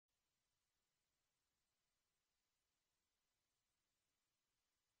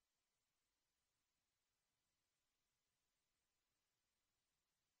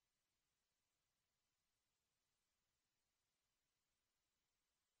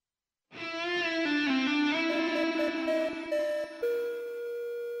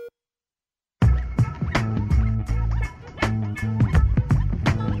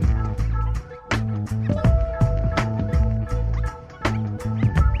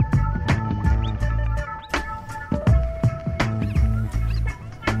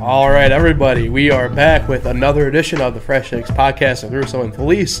All right, everybody, we are back with another edition of the Fresh Takes podcast with Russo and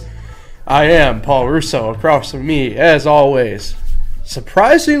Felice. I am Paul Russo. Across from me, as always,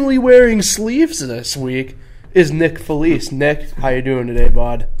 surprisingly wearing sleeves this week, is Nick Felice. Nick, how you doing today,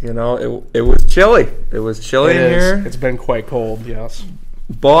 bud? You know, it was chilly. It was chilly in here. It's been quite cold, yes.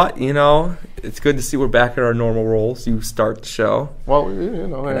 But, you know, it's good to see we're back at our normal roles. You start the show. Well, you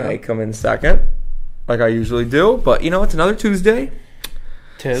know, And I come in second, like I usually do. But, you know, it's another Tuesday.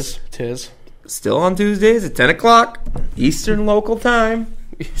 Tis. Still on Tuesdays at 10 o'clock, Eastern local time.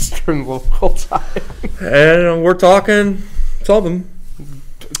 Eastern local time. And we're talking something.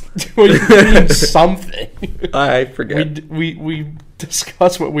 What do you mean something? I forget. We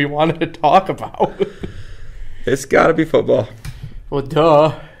discussed what we wanted to talk about. It's got to be football. Well,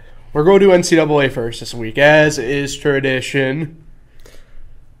 duh. We're going to do NCAA first this week, as is tradition.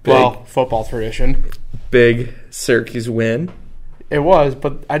 Well, football tradition. Big Syracuse win. It was,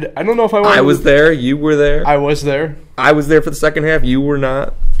 but I don't know if I was there. You were there. I was there. I was there for the second half. You were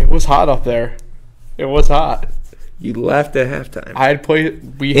not. It was hot up there. It was hot. You left at halftime. I had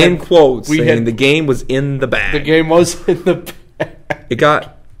played. The game was in the bag. The game was in the bag.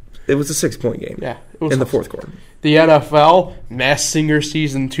 It was a 6-point game. Yeah. In the fourth quarter. The NFL, Masked Singer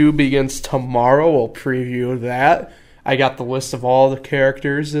Season 2 begins tomorrow. We'll preview that. I got the list of all the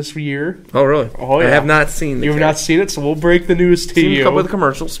characters this year. Oh, really? Oh, yeah. I have not seen it. You have not seen it, so we'll break the news to you. Seen a couple of the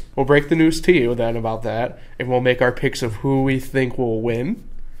commercials. We'll break the news to you then about that, and we'll make our picks of who we think will win.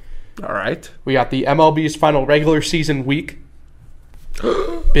 All right. We got the MLB's final regular season week.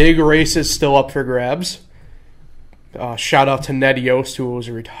 Big races still up for grabs. Shout out to Ned Yost, who was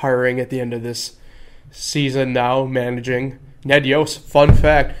retiring at the end of this season now, managing. Ned Yost, fun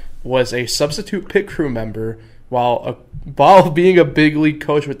fact, was a substitute pit crew member while being a big league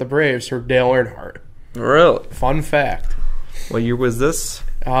coach with the Braves for Dale Earnhardt. Really? Fun fact. What year was this?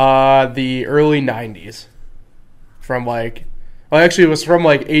 The early 90s. It was from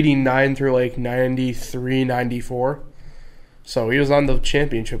 89 through 93, 94. So he was on the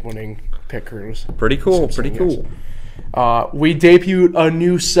championship winning pit crews. Pretty cool. We debuted a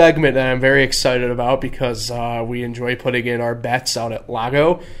new segment that I'm very excited about because we enjoy putting in our bets out at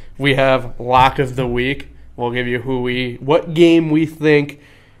Lago. We have Lock of the Week. We'll give you what game we think,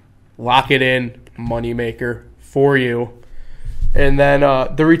 lock it in, moneymaker for you. And then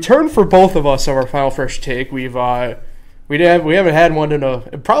the return for both of us of our final fresh take. We haven't had one in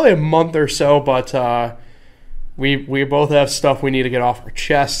probably a month or so, but we both have stuff we need to get off our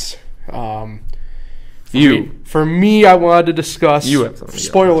chests. For me, I wanted to discuss. You have something.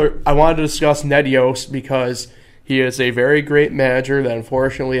 Spoiler: I wanted to discuss Ned Yost because he is a very great manager that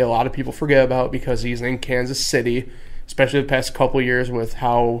unfortunately a lot of people forget about because he's in Kansas City, especially the past couple of years with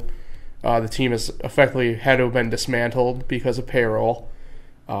how the team has effectively had to have been dismantled because of payroll.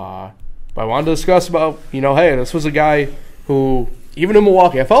 But I wanted to discuss about, hey, this was a guy who, even in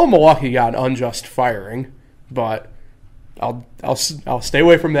Milwaukee, I felt Milwaukee got an unjust firing, but I'll stay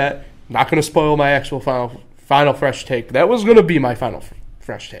away from that. Not going to spoil my actual final fresh take. That was going to be my final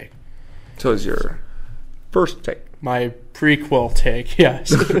fresh take. So is your first take. My prequel take,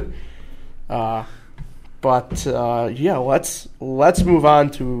 yes. Let's move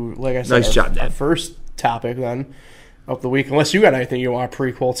on to, like I said, nice job, Dad. Our first topic then of the week. Unless you got anything you want a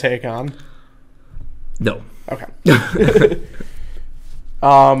prequel take on. No. Okay. The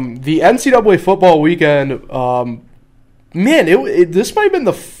NCAA football weekend, this might have been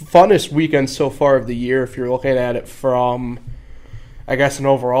the funnest weekend so far of the year if you're looking at it from, I guess, an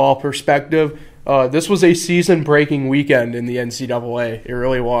overall perspective. This was a season-breaking weekend in the NCAA. It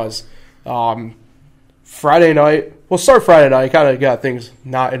really was. Friday night, we'll start Friday night. Kind of got things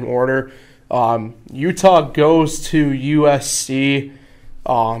not in order. Utah goes to USC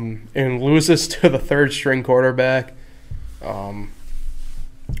and loses to the third-string quarterback. What's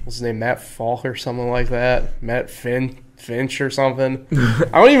his name? Matt Falk or something like that. Matt Finch or something.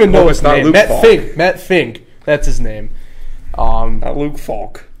 I don't even know his name. Matt Fink. That's his name. Not Luke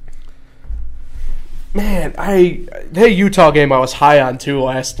Falk. Man, that Utah game I was high on too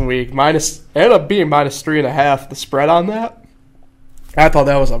last week. Ended up being -3.5. The spread on that, I thought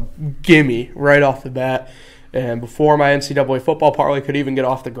that was a gimme right off the bat. And before my NCAA football parlay could even get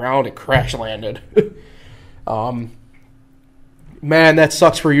off the ground, it crash landed. Man, that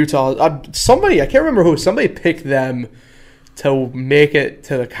sucks for Utah. Somebody, I can't remember who, somebody picked them to make it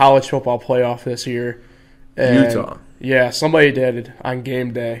to the college football playoff this year. And Utah. Yeah, somebody did on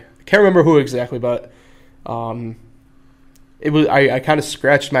game day. I can't remember who exactly, but it was. I kind of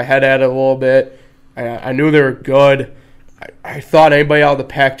scratched my head at it a little bit. I knew they were good. I thought anybody out of the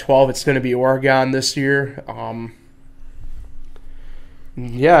Pac-12, it's going to be Oregon this year.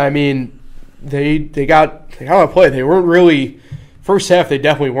 Yeah, I mean, they got to play. They weren't really first half. They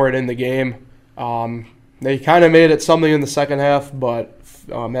definitely weren't in the game. They kind of made it something in the second half, but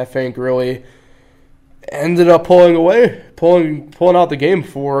Matt Fink really ended up pulling out the game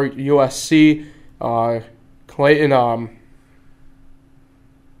for USC. Clayton,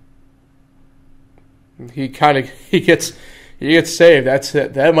 he gets saved. That's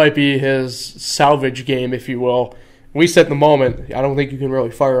it. That might be his salvage game, if you will. At least at the moment, I don't think you can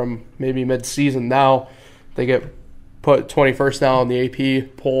really fire him. Maybe mid-season now, they get put 21st now on the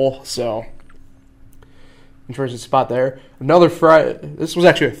AP poll, so interesting spot there. Another Friday. This was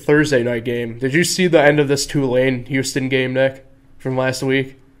actually a Thursday night game. Did you see the end of this Tulane-Houston game, Nick, from last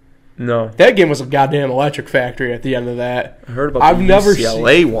week? No. That game was a goddamn electric factory at the end of that. I heard about the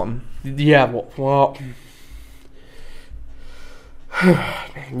UCLA one. Yeah, well,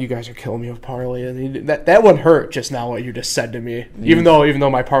 man, you guys are killing me with parlay. That one hurt just now. What you just said to me, even though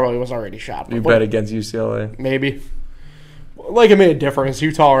my parlay was already shot. You bet against UCLA, maybe. Like it made a difference.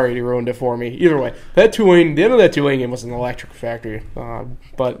 Utah already ruined it for me. Either way, the end of that Tulane game was an electric factory. But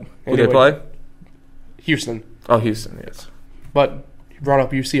anyway, who did they play? Houston. Oh, Houston, yes. But you brought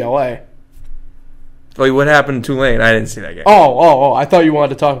up UCLA. Oh, what happened to Tulane? I didn't see that game. Oh! I thought you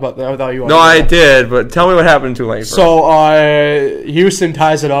wanted to talk about that. No, I did, but tell me what happened to Tulane first. So, Houston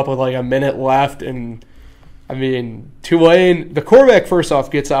ties it up with like a minute left, and I mean, Tulane, the quarterback first off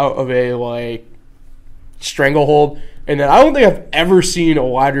gets out of a like stranglehold, and then I don't think I've ever seen a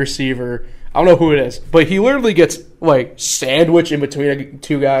wide receiver. I don't know who it is, but he literally gets like sandwiched in between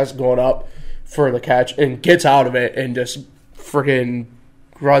two guys going up for the catch, and gets out of it and just freaking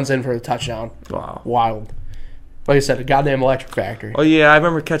runs in for the touchdown. Wow. Wild. Like I said, a goddamn electric factory. Oh, yeah, I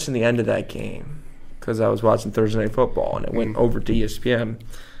remember catching the end of that game because I was watching Thursday Night Football, and it went over to ESPN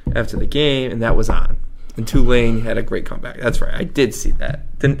after the game, and that was on. And Tulane had a great comeback. That's right. I did see that.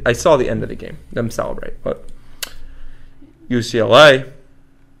 I saw the end of the game, them celebrate. But UCLA,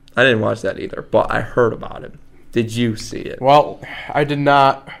 I didn't watch that either, but I heard about it. Did you see it? Well, I did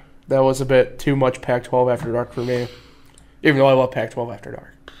not. That was a bit too much Pac-12 After Dark for me. Even though I love Pac-12 After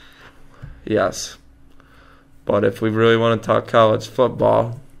Dark. Yes. But if we really want to talk college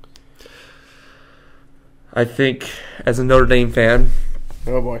football, I think as a Notre Dame fan,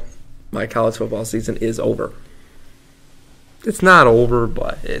 oh boy, my college football season is over. It's not over,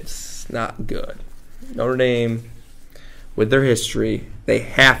 but it's not good. Notre Dame, with their history, they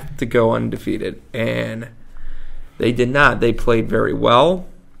have to go undefeated. And they did not. They played very well.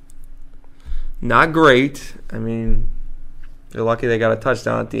 Not great. I mean, they're lucky they got a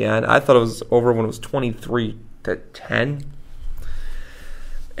touchdown at the end. I thought it was over when it was 23-10.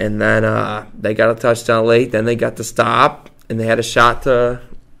 And then they got a touchdown late. Then they got to stop, and they had a shot to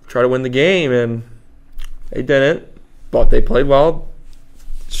try to win the game, and they didn't. But they played well.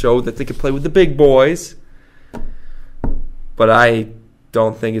 Showed that they could play with the big boys. But I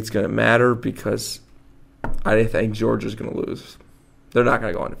don't think it's going to matter because I think Georgia's going to lose. They're not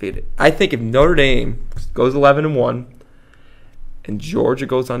going to go undefeated. I think if Notre Dame goes 11-1 and Georgia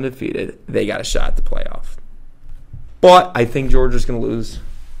goes undefeated, they got a shot at the playoff. But I think Georgia's going to lose.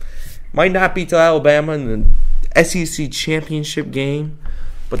 Might not beat Alabama in the SEC championship game,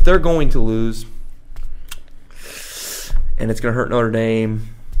 but they're going to lose. And it's going to hurt Notre Dame.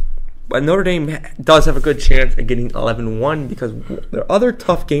 But Notre Dame does have a good chance at getting 11-1 because their other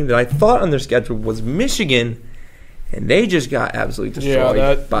tough game that I thought on their schedule was Michigan, and they just got absolutely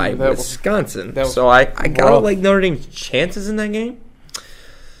destroyed by Wisconsin. So I got to like Notre Dame's chances in that game.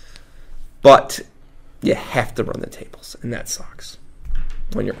 But you have to run the tables, and that sucks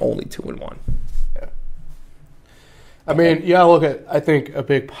when you're only 2-1. Yeah. I mean, yeah, look at, I think, a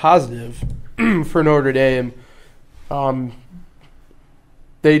big positive for Notre Dame.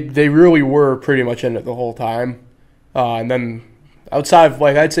 They really were pretty much in it the whole time. And then outside of,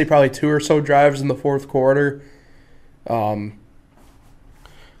 like, I'd say probably 2 or so drives in the fourth quarter, they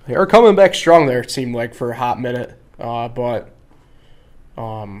are coming back strong there, it seemed like, for a hot minute. But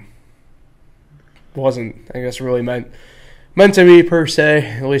wasn't, I guess, really meant to be, per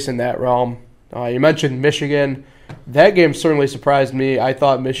se, at least in that realm. You mentioned Michigan. That game certainly surprised me. I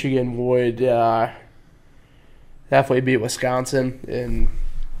thought Michigan would definitely beat Wisconsin. And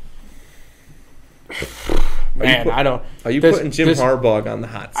man, I don't. Are you putting Jim Harbaugh on the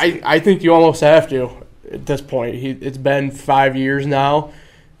hot seat? I think you almost have to at this point. It's been 5 years now.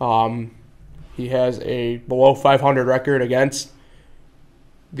 He has a below 500 record against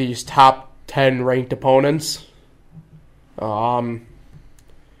these top 10 ranked opponents.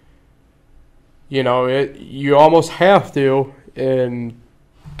 You almost have to, and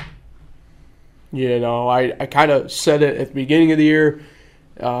I kind of said it at the beginning of the year.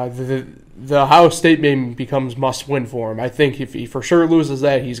 the Ohio State game becomes must-win for him. I think if he for sure loses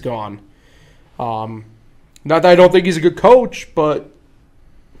that, he's gone. Not that I don't think he's a good coach, but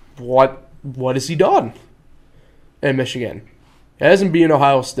what has he done in Michigan? He hasn't beaten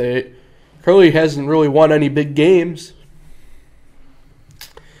Ohio State. Curly hasn't really won any big games.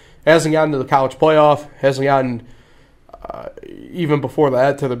 Hasn't gotten to the college playoff. Hasn't gotten, even before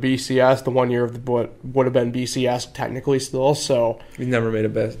that, to the BCS, the 1 year of what would have been BCS technically still. So He's never made a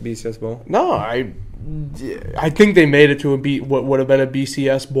BCS bowl? no, I think they made it to what would have been a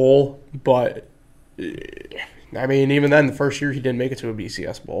BCS bowl, but I mean, even then, the first year he didn't make it to a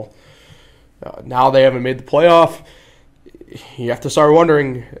BCS bowl. Now they haven't made the playoff. You have to start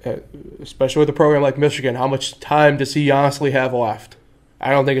wondering, especially with a program like Michigan, how much time does he honestly have left?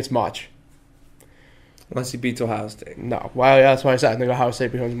 I don't think it's much. Unless he beats Ohio State. No. Well, yeah, that's why I said I think Ohio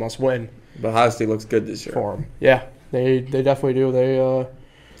State becomes must win But Ohio State looks good this year. for him. Yeah, they definitely do. They I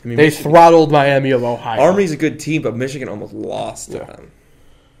mean, throttled Miami of Ohio. Army's a good team, but Michigan almost lost to them.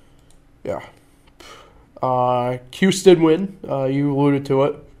 Yeah. Cuse did win. You alluded to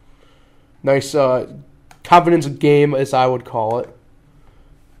it. Nice confidence game, as I would call it.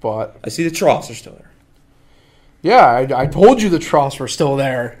 But I see the troughs are still there. yeah, I told you the troughs were still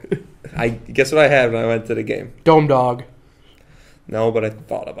there. I guess what I had when I went to the game? Dome dog. No, but I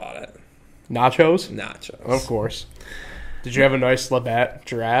thought about it. Nachos? Nachos. Of course. Did you have a nice Labatt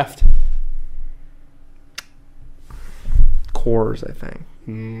draft? Coors, I think.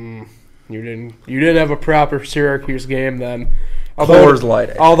 You didn't have a proper Syracuse game then. Coors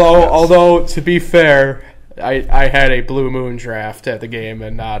Light. Although to be fair, I had a Blue Moon draft at the game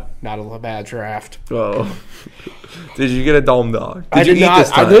and not a Labatt draft. Oh. Did you get a Dome Dog? I did you eat not. this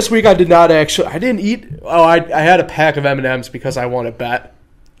time? This week I did not actually. I didn't eat. Oh, I had a pack of M&Ms because I won a bet.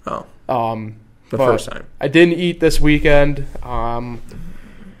 Oh. The first time. I didn't eat this weekend.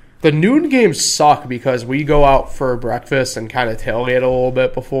 The noon games suck because we go out for breakfast and kind of tailgate a little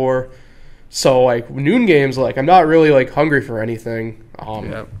bit before. So, like, noon games, like, I'm not really, like, hungry for anything.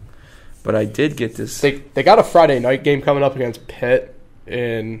 Yeah. But I did get this. They got a Friday night game coming up against Pitt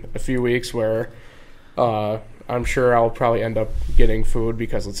in a few weeks where I'm sure I'll probably end up getting food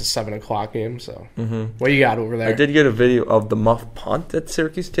because it's a 7 o'clock game. So, What you got over there? I did get a video of the muff punt that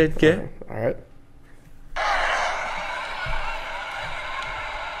Syracuse did get. All right.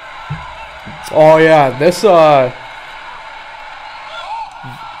 Oh, yeah. This,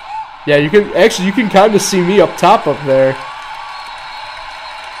 yeah, you can kind of see me up top up there.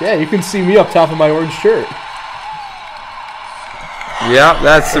 Yeah, you can see me up top of my orange shirt. Yeah,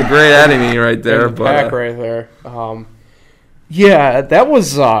 that's a great enemy right there. In the back right there. Yeah, that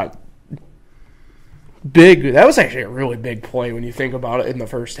was big. That was actually a really big play when you think about it in the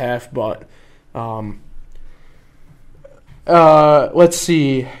first half. But let's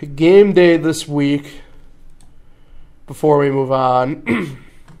see. Game day this week. Before we move on.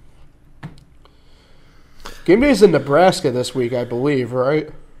 Game day is in Nebraska this week, I believe, right?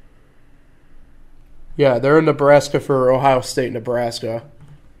 Yeah, they're in Nebraska for Ohio State, Nebraska.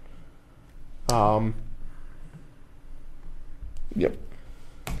 Yep.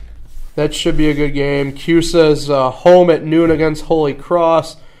 That should be a good game. CUSA's home at noon against Holy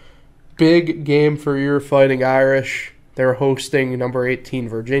Cross. Big game for your Fighting Irish. They're hosting number 18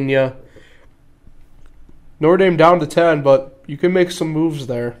 Virginia. Notre Dame down to 10, but you can make some moves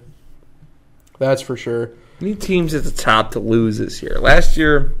there. That's for sure. Any teams at the top to lose this year? Last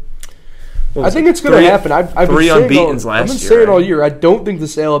year, I think it's going to happen. I've three been unbeatens last year. I've been saying all year, I don't think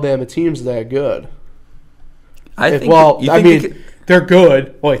this Alabama team's that good. they're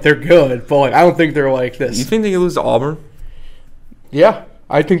good. Like, they're good, but like I don't think they're like this. You think they could lose to Auburn? Yeah,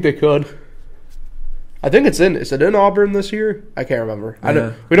 I think they could. I think it's in. Is it in Auburn this year? I can't remember.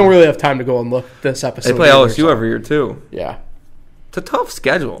 Yeah. We don't really have time to go and look this episode. They play LSU every year too. Yeah. It's a tough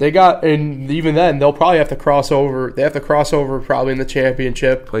schedule. And even then, they'll probably have to cross over. They have to cross over probably in the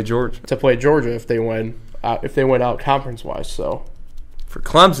championship. Play Georgia. To play Georgia if they win. If they win out conference-wise, so. For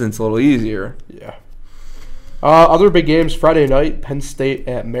Clemson, it's a little easier. Yeah. Other big games Friday night: Penn State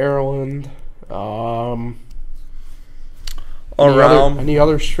at Maryland. Any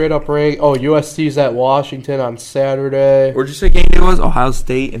other straight up rank? Oh, USC's at Washington on Saturday. Where'd you say game day was? Ohio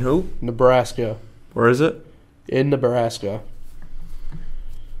State and who? Nebraska. Where is it? In Nebraska.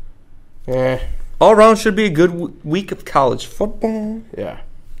 All around should be a good week of college football. Yeah.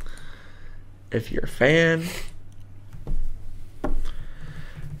 If you're a fan.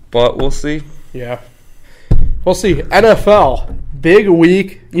 But we'll see. Yeah. We'll see. NFL. Big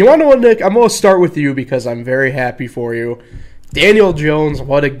week. You want to know what, Nick? I'm going to start with you because I'm very happy for you. Daniel Jones,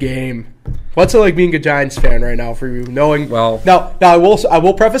 what a game. What's it like being a Giants fan right now for you? Knowing now I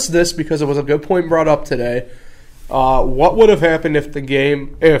will preface this because it was a good point brought up today. What would have happened if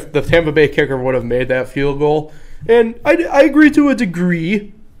the Tampa Bay kicker would have made that field goal? And I agree to a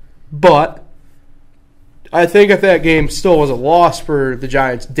degree, but I think if that game still was a loss for the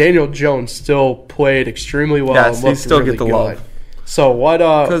Giants, Daniel Jones still played extremely well. Yes, and looked he still really get the good. love. So what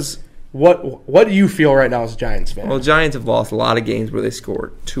do you feel right now as a Giants fan? Well, Giants have lost a lot of games where they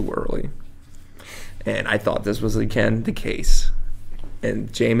scored too early. And I thought this was, again, the case.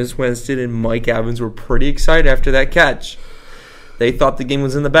 And Jameis Winston and Mike Evans were pretty excited after that catch. They thought the game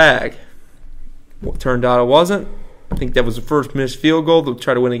was in the bag. Well, it turned out it wasn't. I think that was the first missed field goal to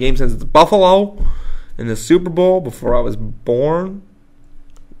try to win a game since it's Buffalo in the Super Bowl before I was born.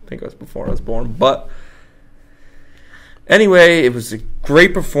 I think it was before I was born. But anyway, it was a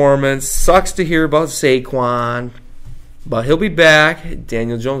great performance. Sucks to hear about Saquon. But he'll be back.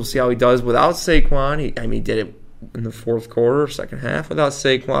 Daniel Jones, will see how he does without Saquon. He did it in the fourth quarter, second half without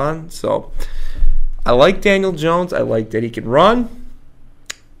Saquon. So I like Daniel Jones. I like that he can run.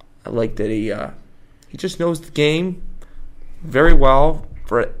 I like that he just knows the game very well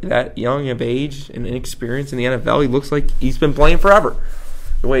for that young of age and inexperience in the NFL. He looks like he's been playing forever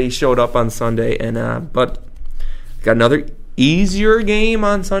the way he showed up on Sunday. But got another easier game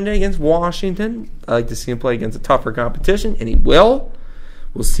on Sunday against Washington. I like to see him play against a tougher competition, and he will.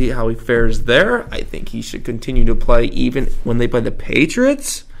 We'll see how he fares there. I think he should continue to play even when they play the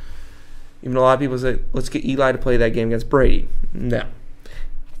Patriots. Even a lot of people say, let's get Eli to play that game against Brady. No.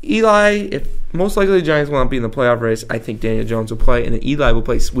 Eli, if most likely the Giants will not be in the playoff race, I think Daniel Jones will play, and then Eli will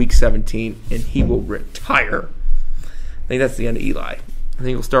play Week 17, and he will retire. I think that's the end of Eli. I think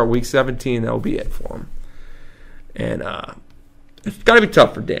he'll start Week 17, that will be it for him. And it's got to be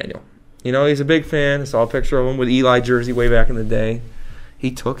tough for Daniel. You know, he's a big fan. I saw a picture of him with Eli jersey way back in the day. He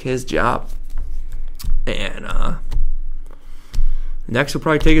took his job. And next he'll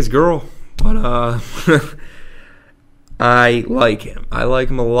probably take his girl. But I like him. I like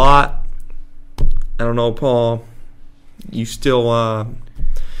him a lot. I don't know, Paul. You still I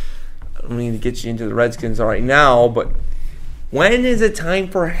don't need to get you into the Redskins right now, but when is it time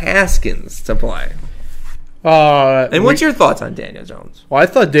for Haskins to play? And what's your thoughts on Daniel Jones? Well, I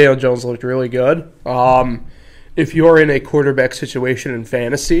thought Daniel Jones looked really good. If you're in a quarterback situation in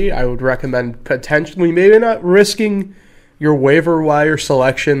fantasy, I would recommend potentially maybe not risking your waiver wire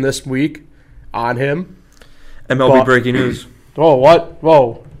selection this week on him. MLB breaking news. Oh, what?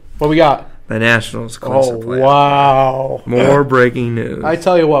 Whoa. What we got? The Nationals clinch the playoff. Wow. More breaking news. I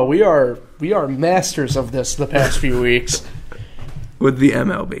tell you what, we are masters of this the past few weeks. With the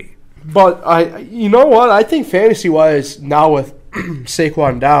MLB. But you know what? I think fantasy-wise, now with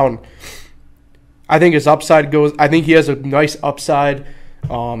Saquon down, I think his upside goes. I think he has a nice upside.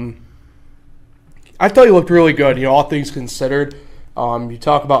 I thought he looked really good. You know, all things considered. You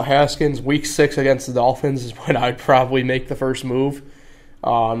talk about Haskins, Week 6 against the Dolphins is when I'd probably make the first move.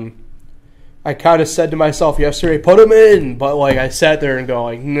 I kind of said to myself yesterday, put him in, but like I sat there and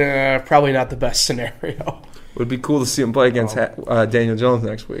going, nah, probably not the best scenario. It would be cool to see him play against Daniel Jones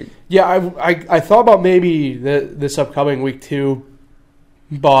next week. Yeah, I thought about maybe this upcoming week too,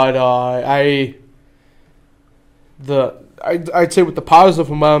 but I'd say with the positive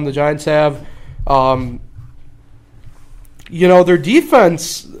momentum the Giants have, you know, their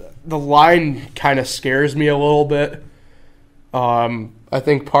defense, the line kind of scares me a little bit. I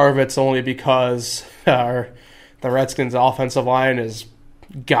think part of it's only because the Redskins' offensive line is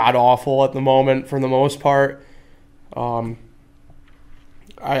god-awful at the moment for the most part.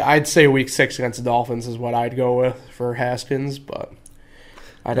 I'd say Week 6 against the Dolphins is what I'd go with for Haskins, but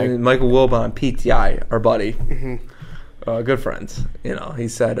Michael Wilbon, PTI, our buddy, good friends. You know, he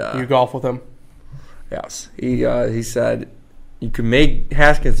said you golf with him. Yes, he said you can make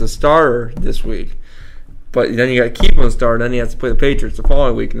Haskins a starter this week, but then you got to keep him a starter. Then he has to play the Patriots the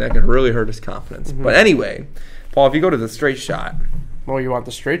following week, and that can really hurt his confidence. But anyway, Paul, if you go to the straight shot. Well, you want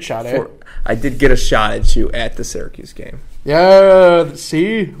the straight shot, eh? I did get a shot at you at the Syracuse game. Yeah,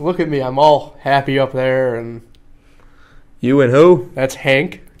 see? Look at me. I'm all happy up there. And you and who? That's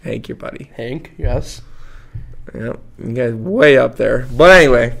Hank. Hank, your buddy. Hank, yes. Yep, you guys way up there. But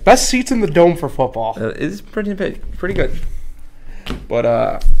anyway. Best seats in the dome for football. It's pretty good.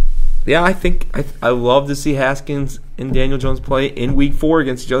 But, yeah, I think I love to see Haskins and Daniel Jones play in Week 4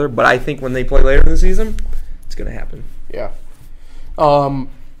 against each other. But I think when they play later in the season, it's going to happen. Yeah.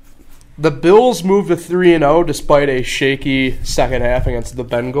 The Bills moved to 3-0 despite a shaky second half against the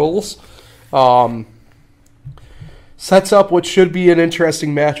Bengals. Sets up what should be an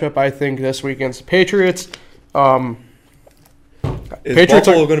interesting matchup, I think, this week against the Patriots.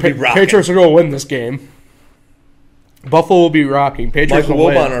 Buffalo going to be rocking? Patriots are going to win this game. Buffalo will be rocking. Patriots Michael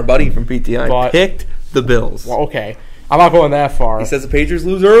will Wilbon, win. our buddy from PTI, picked the Bills. Well, okay. I'm not going that far. He says the Patriots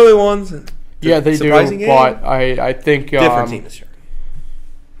lose early ones. Yeah, they do. Game. But I think different team this year.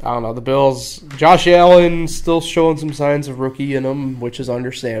 I don't know. The Bills. Josh Allen still showing some signs of rookie in him, which is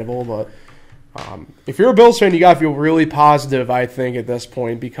understandable. But if you're a Bills fan, you got to feel really positive. I think at this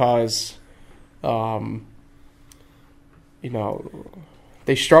point because, they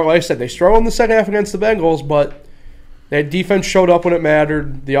struggle. Like I said, they struggled in the second half against the Bengals, but that defense showed up when it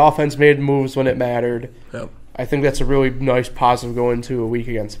mattered. The offense made moves when it mattered. Yep. I think that's a really nice positive going into a week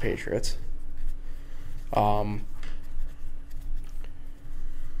against the Patriots.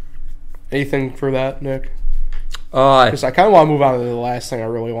 Anything for that, Nick? Because I kind of want to move on to the last thing I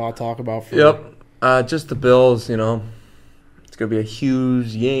really want to talk about. Just the Bills, It's going to be a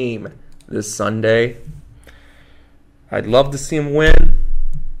huge game this Sunday. I'd love to see him win.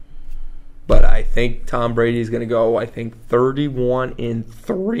 But I think Tom Brady is going to go,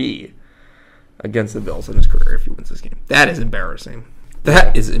 31-3 against the Bills in his career if he wins this game. That is embarrassing.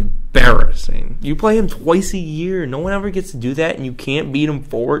 That is embarrassing. You play him twice a year. No one ever gets to do that, and you can't beat him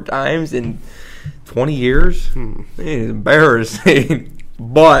 4 times in 20 years. It is embarrassing.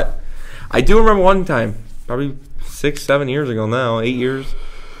 But I do remember one time, probably 6-7 years ago now, 8 years,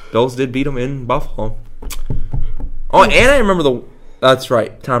 Bills did beat him in Buffalo. Oh, and I remember that's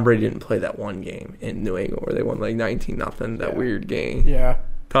right. Tom Brady didn't play that one game in New England where they won 19-0, that weird game. Yeah.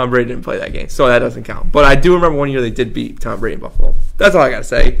 Tom Brady didn't play that game, so that doesn't count. But I do remember one year they did beat Tom Brady in Buffalo. That's all I got to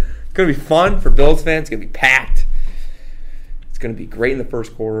say. It's going to be fun for Bills fans. It's going to be packed. It's going to be great in the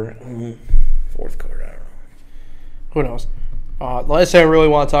first quarter. Fourth quarter, I don't know. Who knows? The last thing I really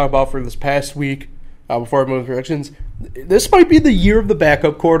want to talk about for this past week, before I move to predictions, this might be the year of the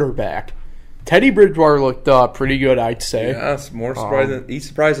backup quarterback. Teddy Bridgewater looked pretty good, I'd say. Yes, more surprising. He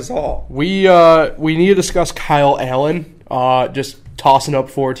surprised us all. We need to discuss Kyle Allen. Just tossing up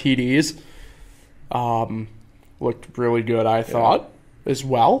 4 TDs. Looked really good, I thought, as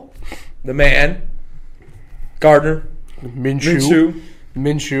well. The man, Gardner Minshew.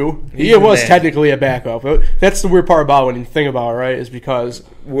 He was technically a backup. That's the weird part about it when you think about it, right? Is because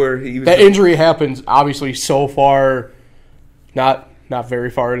that injury happens obviously so far, not very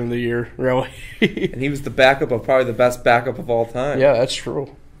far into the year, really. And he was the backup of probably the best backup of all time. Yeah, that's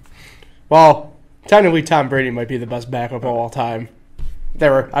true. Well, technically Tom Brady might be the best backup of all time.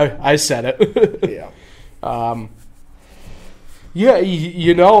 I said it. Yeah. When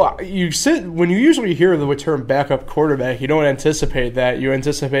you usually hear the term backup quarterback, you don't anticipate that. You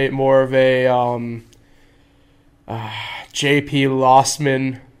anticipate more of a J.P.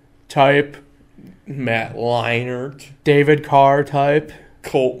 Lossman type, Matt Leinart, David Carr type,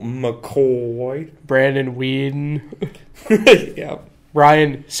 Colt McCoy, Brandon Weeden, yep.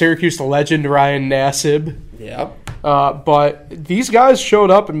 Syracuse legend Ryan Nassib. Yep. But these guys showed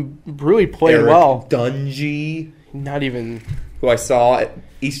up and really played Eric well. Dungy. Not even... Who I saw at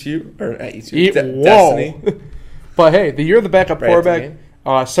Eastview. Or at Eastview. Whoa. Destiny. But hey, the year of the backup quarterback,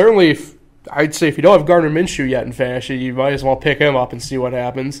 certainly, I'd say if you don't have Gardner Minshew yet in fantasy, you might as well pick him up and see what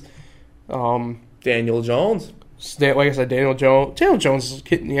happens. Daniel Jones. Like I said, Daniel Jones. Daniel Jones,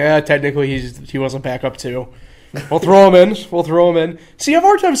 technically he was a backup too. We'll throw him in. See, I have a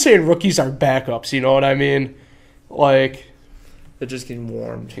hard time saying rookies are backups, you know what I mean? Like... They're just getting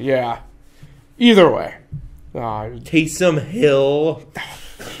warmed. Yeah. Either way. Taysom Hill.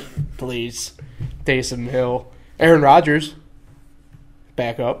 Please. Taysom Hill. Aaron Rodgers.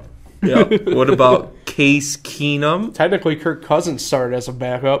 Backup. Yeah. What about Case Keenum? Technically, Kirk Cousins started as a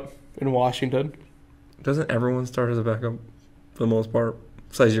backup in Washington. Doesn't everyone start as a backup for the most part?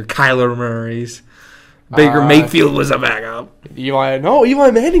 Besides your Kyler Murrays. Baker Mayfield was a backup. Eli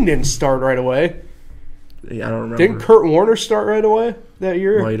Manning didn't start right away. Yeah, I don't remember. Didn't Kurt Warner start right away that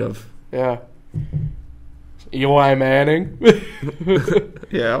year? Might have. Yeah. Eli Manning.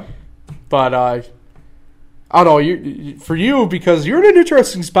 Yeah. But I don't know, because you're in an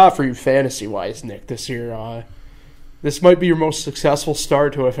interesting spot for you fantasy-wise, Nick, this year. This might be your most successful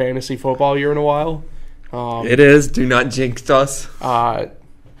start to a fantasy football year in a while. It is. Do not jinx us.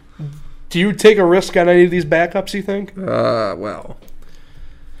 Do you take a risk on any of these backups, you think? Well,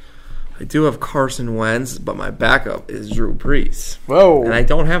 I do have Carson Wentz, but my backup is Drew Brees. Whoa. And I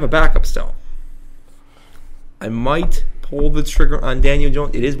don't have a backup still. I might pull the trigger on Daniel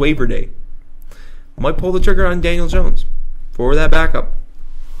Jones. It is waiver day. I might pull the trigger on Daniel Jones for that backup.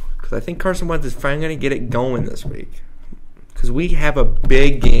 Because I think Carson Wentz is finally going to get it going this week. Because we have a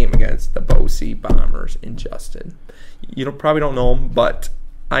big game against the Boise Bombers in Justin. You probably don't know him, but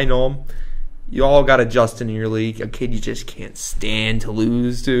I know him. You all got a Justin in your league, a kid you just can't stand to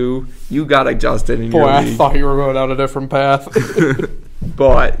lose to. You got a Justin in Boy, your I league. thought you were going down a different path.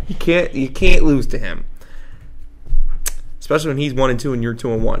 But you can't lose to him. Especially when he's 1-2 and you're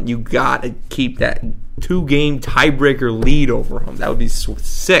 2-1. You got to keep that 2-game tiebreaker lead over him. That would be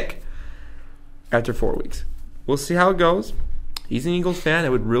sick after 4 weeks. We'll see how it goes. He's an Eagles fan. It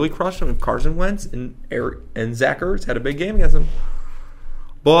would really crush him if Carson Wentz and Zach Ertz had a big game against him.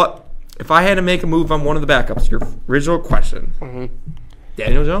 But if I had to make a move on one of the backups, your original question,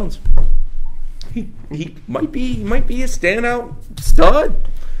 Daniel Jones. He might be a standout stud.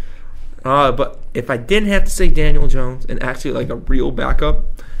 But if I didn't have to say Daniel Jones and actually like a real backup,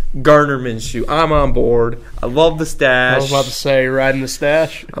 Gardner Minshew. I'm on board. I love the stash. I was about to say, riding the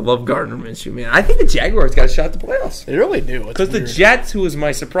stash. I love Gardner Minshew, man. I think the Jaguars got a shot at the playoffs. They really do. Because the Jets, who is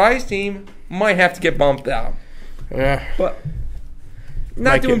my surprise team, might have to get bumped out. Yeah. But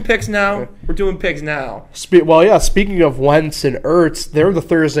not doing picks now. We're doing picks now. Speaking of Wentz and Ertz, they're the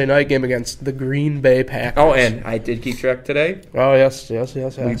Thursday night game against the Green Bay Packers. Oh, and I did keep track today. Oh, yes. You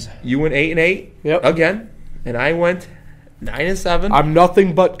went 8-8 Yep. again, and I went 9-7. I'm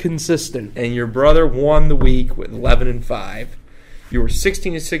nothing but consistent. And your brother won the week with 11-5. You were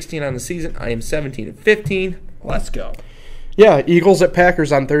 16-16 on the season. I am 17-15. Let's go. Yeah, Eagles at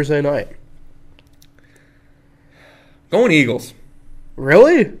Packers on Thursday night. Going Eagles.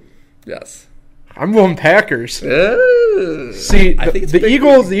 Really? Yes. I'm going Packers. See, I think it's the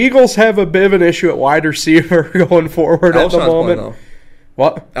Eagles have a bit of an issue at wide receiver going forward at the moment. Playing,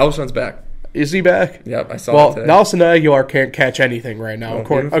 what? Alshon's back. Is he back? Yep, I saw it today. Nelson Aguilar can't catch anything right now.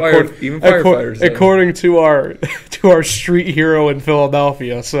 Even firefighters. According to our street hero in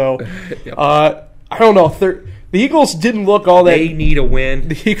Philadelphia. So, Yep. I don't know. The Eagles didn't look all that. They need a win.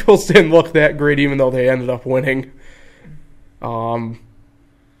 The Eagles didn't look that great, even though they ended up winning. What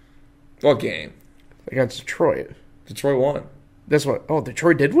game? Against Detroit. Detroit won. This one. Oh,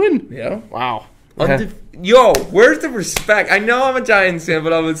 Detroit did win? Yeah. Wow. Yo, where's the respect? I know I'm a Giants fan,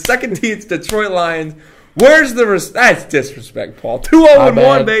 but I'm a second team Detroit Lions. Where's the respect? That's disrespect, Paul.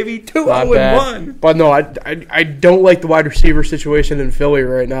 2-0-1, baby. 2-0-1. But no, I don't like the wide receiver situation in Philly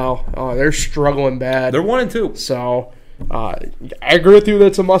right now. They're struggling bad. They're 1-2. So, I agree with you that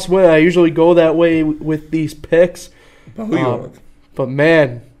it's a must-win. I usually go that way with these picks. But who you going with? But,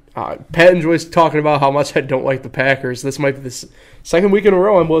 man, Pat enjoys talking about how much I don't like the Packers. This might be the second week in a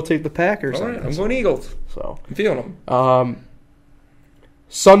row I'm going to take the Packers. All right, I'm going Eagles. So I'm feeling them.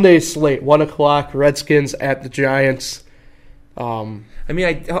 Sunday slate, 1 o'clock, Redskins at the Giants. I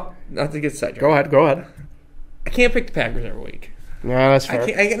mean, not to get sidetracked. Go ahead. I can't pick the Packers every week. No, that's fair.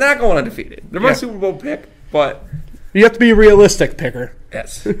 I'm not going undefeated. They're my Super Bowl pick, but you have to be a realistic picker.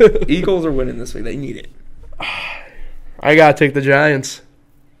 yes. Eagles are winning this week. They need it. I got to take the Giants.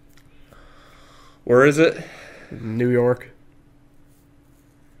 Where is it? New York.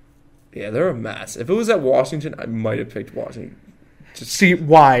 Yeah, they're a mess. If it was at Washington, I might have picked Washington. See,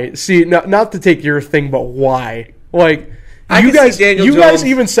 why? See, not to take your thing, but why? Like, you guys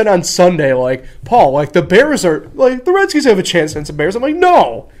even said on Sunday, like, Paul, like, the Bears are, like, the Redskins have a chance against the Bears. I'm like,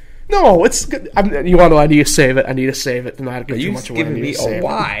 no, it's good. You want to know, I need to save it. To not get too much away. Are you giving me a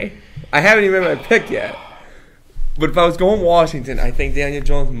why? I haven't even made my pick yet. But if I was going Washington, I think Daniel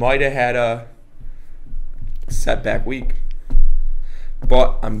Jones might have had a setback week.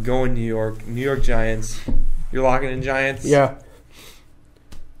 But I'm going New York. New York Giants. You're locking in Giants? Yeah.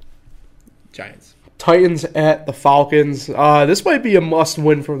 Giants. Titans at the Falcons. This might be a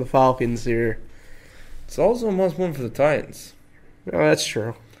must-win for the Falcons here. It's also a must-win for the Titans. Oh, that's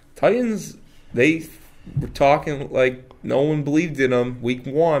true. Titans, they were talking like no one believed in them week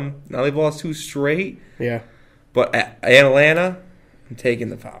 1. Now they've lost 2 straight. Yeah. But at Atlanta, I'm taking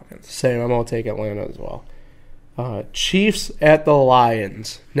the Falcons. Same. I'm going to take Atlanta as well. Chiefs at the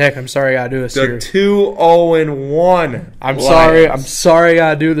Lions. Nick, I'm sorry I got to do this here. The 2-0-1. I'm sorry I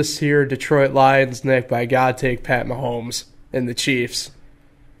got to do this here, Detroit Lions, Nick, but I got to take Pat Mahomes and the Chiefs.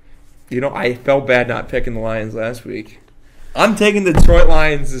 You know, I felt bad not picking the Lions last week. I'm taking the Detroit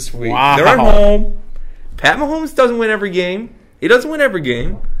Lions this week. Wow. They're at home. Pat Mahomes doesn't win every game. He doesn't win every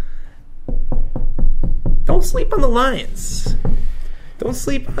game. Don't sleep on the Lions. Don't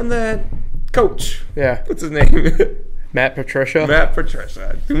sleep on that coach. Yeah. What's his name? Matt Patricia. Matt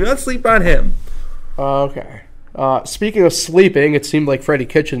Patricia. Do not sleep on him. Okay. Speaking of sleeping, it seemed like Freddie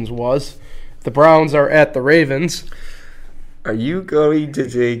Kitchens was. The Browns are at the Ravens. Are you going to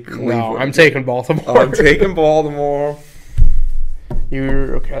take Cleveland? No, I'm taking Baltimore. I'm taking Baltimore.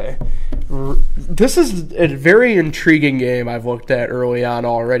 You're okay. This is a very intriguing game I've looked at early on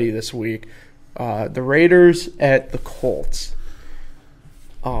already this week. The Raiders at the Colts.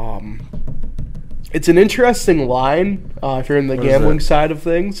 It's an interesting line if you're in the gambling side of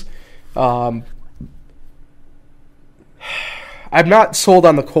things. I'm not sold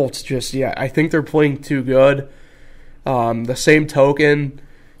on the Colts just yet. I think they're playing too good. The same token,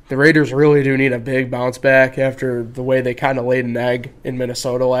 the Raiders really do need a big bounce back after the way they kind of laid an egg in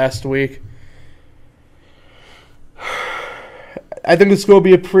Minnesota last week. I think it's going to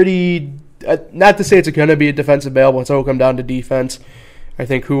be a pretty, not to say it's going to be a defensive battle, but it's all come down to defense. I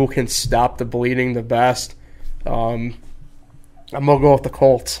think who can stop the bleeding the best. I'm going to go with the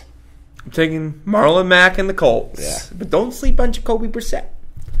Colts. I'm taking Marlon Mack and the Colts. Yeah. But don't sleep on Jacoby Brissett.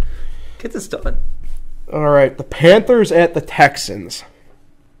 Get this done. All right, the Panthers at the Texans.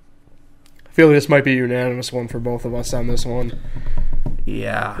 I feel like this might be a unanimous one for both of us on this one.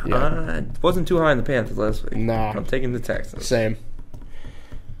 Yeah. I wasn't too high on the Panthers last week. No. I'm taking the Texans. Same.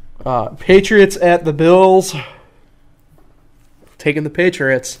 Patriots at the Bills. Taking the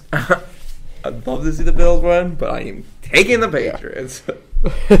Patriots. I'd love to see the Bills win, but I am taking the Patriots.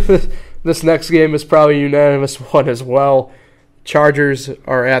 This next game is probably a unanimous one as well. Chargers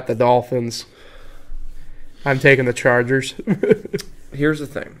are at the Dolphins. I'm taking the Chargers. Here's the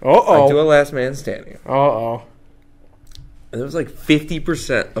thing. Uh-oh. I do a last man standing. Uh-oh. And there was like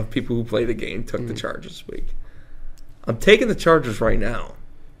 50% of people who play the game took the Chargers this week. I'm taking the Chargers right now.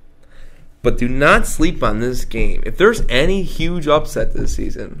 But do not sleep on this game. If there's any huge upset this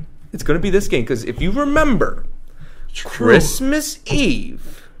season, it's going to be this game. Because if you remember, Christmas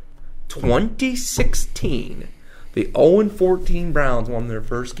Eve, 2016, the 0-14 Browns won their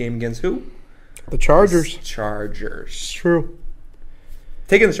first game against who? The Chargers. Chargers. It's true.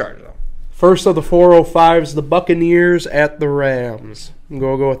 Taking the Chargers, though. First of the 405s, the Buccaneers at the Rams. I'm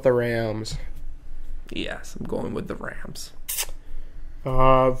going to go with the Rams. Yes, I'm going with the Rams.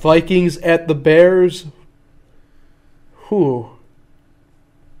 Vikings at the Bears.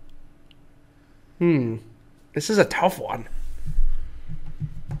 This is a tough one.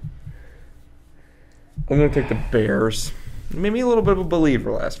 I'm going to take the Bears. Made me a little bit of a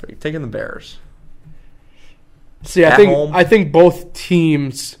believer last week. Taking the Bears. See, At home. I think both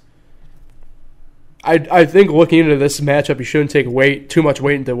teams. I think looking into this matchup, you shouldn't take too much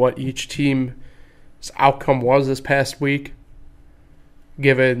weight into what each team's outcome was this past week,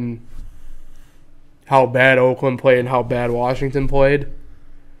 given how bad Oakland played and how bad Washington played.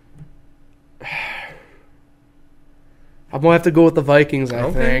 I'm gonna have to go with the Vikings. I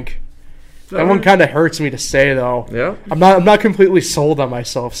think that one kind of hurts me to say, though. Yeah, I'm not completely sold on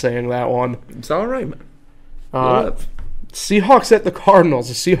myself saying that one. it's all right, man. Seahawks at the Cardinals.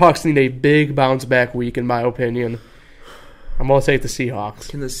 The Seahawks need a big bounce back week, in my opinion. I'm gonna take the Seahawks.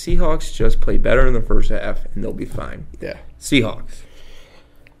 Can the Seahawks just play better in the first half and they'll be fine? Yeah. Seahawks.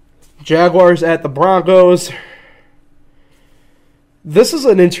 Jaguars at the Broncos. This is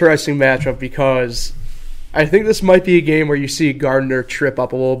an interesting matchup because I think this might be a game where you see Gardner trip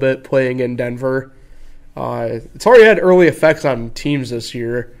up a little bit playing in Denver. It's already had early effects on teams this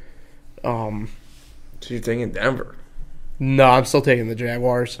year. So you're taking Denver. No, I'm still taking the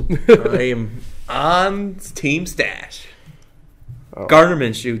Jaguars. I am on Team Stash. Gardner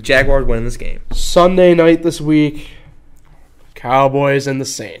Minshew, Jaguars winning this game. Sunday night this week, Cowboys and the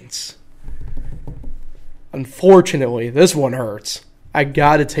Saints. Unfortunately, this one hurts. I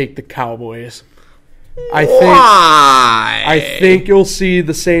got to take the Cowboys. I think you'll see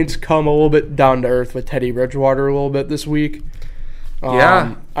the Saints come a little bit down to earth with Teddy Bridgewater a little bit this week.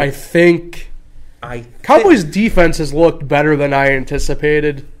 I think Cowboys' defense has looked better than I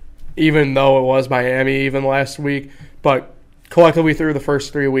anticipated, even though it was Miami even last week. But collectively through the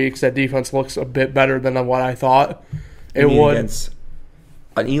first 3 weeks, that defense looks a bit better than what I thought it would. Against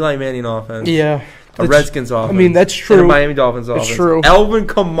an Eli Manning offense. Yeah. A Redskins offense. I mean, that's true. And a Miami Dolphins offense. It's true. Alvin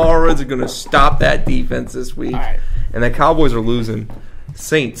Kamara is going to stop that defense this week. Right. And the Cowboys are losing.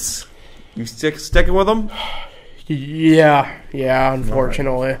 Saints, you sticking with them? Yeah,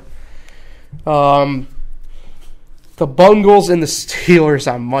 unfortunately. The Bengals and the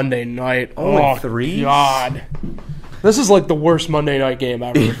Steelers on Monday night. Oh, 3? God. This is like the worst Monday night game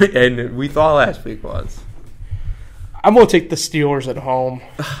ever. And we thought last week was. I'm going to take the Steelers at home.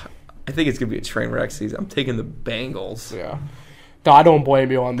 I think it's going to be a train wreck season. I'm taking the Bengals. Yeah. No, I don't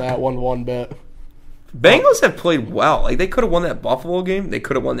blame you on that one bit. Bengals have played well. Like, they could have won that Buffalo game. They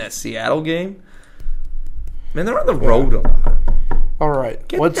could have won that Seattle game. Man, they're on the road a lot. All right.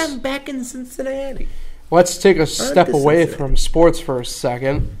 Get them back in Cincinnati. Let's take a step away from sports for a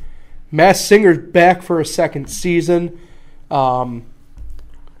second. Masked Singer's back for a second season.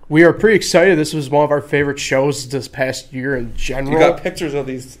 We are pretty excited. This was one of our favorite shows this past year in general. You got pictures of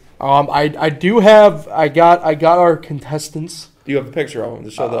these? I do have. I got our contestants Do you have a picture of him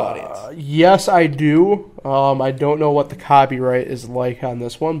to show the audience? Yes, I do. I don't know what the copyright is like on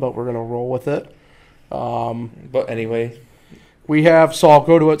this one, but we're going to roll with it. But anyway. We have, so I'll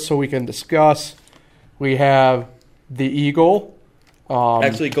go to it so we can discuss. We have the Eagle.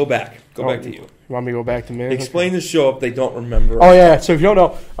 Actually, go back. Go back to you. You want me to go back to me? Explain the show if they don't remember. Oh, yeah. So if you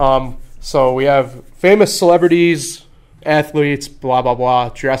don't know, so we have famous celebrities, athletes, blah, blah, blah,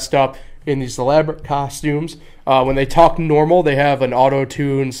 dressed up in these elaborate costumes. When they talk normal, they have an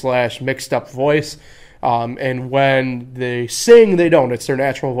auto-tune / mixed-up voice. And when they sing, they don't. It's their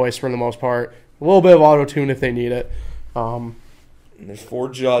natural voice for the most part. A little bit of auto-tune if they need it. There's 4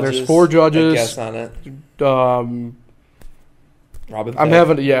 judges. There's 4 judges. I guess on it. Robin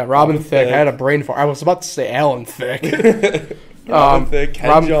Thicke. Robin Thicke. I had a brain fart. I was about to say Alan Thicke. Robin Thicke,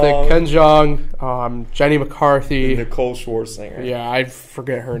 Ken Jeong, Jenny McCarthy. And Nicole Schwarzenegger. Yeah, I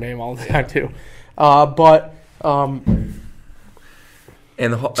forget her name all the time too. But and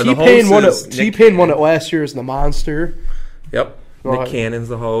T-Pain won it last year as the Monster. Yep. Nick Cannon's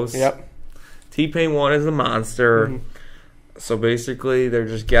the host. Yep. T-Pain won as the Monster. Mm-hmm. So basically, they're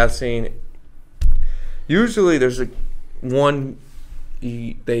just guessing. Usually, there's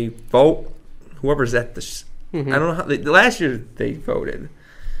they vote whoever's at the. Mm-hmm. I don't know how. Last year they voted,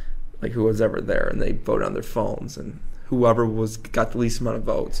 like who was ever there, and they voted on their phones, and whoever got the least amount of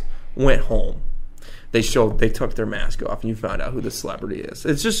votes went home. They took their mask off, and you found out who the celebrity is.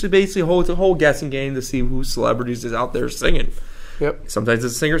 It's just basically a whole guessing game to see who celebrities is out there singing. Yep. Sometimes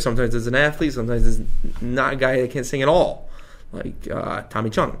it's a singer, sometimes it's an athlete, sometimes it's not a guy that can't sing at all, like Tommy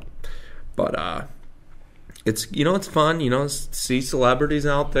Chung. But it's fun, see celebrities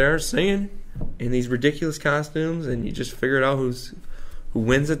out there singing in these ridiculous costumes, and you just figure out who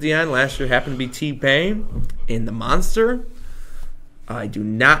wins at the end. Last year happened to be T-Pain in the Monster. I do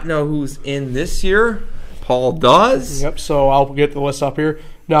not know who's in this year. Paul does. Yep. So I'll get the list up here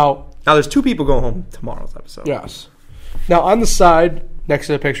now. There's 2 people going home tomorrow's episode. Yes. Now, on the side, next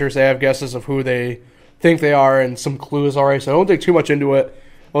to the pictures, they have guesses of who they think they are and some clues already, so don't dig too much into it.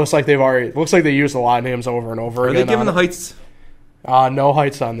 Looks like they used a lot of names over and over again. Are they giving the heights? No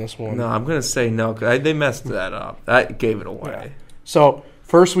heights on this one. No, I'm going to say no, because they messed that up. That gave it away. Yeah. So,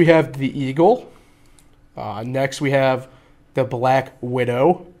 first we have the Eagle. Next we have the Black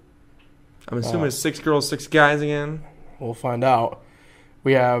Widow. I'm assuming it's 6 girls, 6 guys again. We'll find out.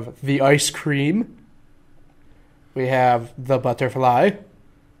 We have the Ice Cream. We have the Butterfly.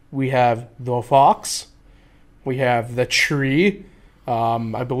 We have the Fox. We have the Tree.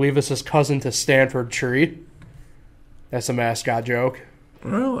 I believe this is cousin to Stanford Tree. That's a mascot joke.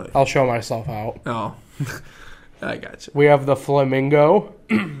 Really? I'll show myself out. Oh, I got you. We have the Flamingo.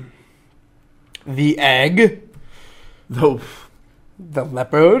 The Egg. The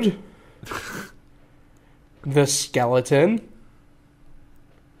Leopard. The Skeleton.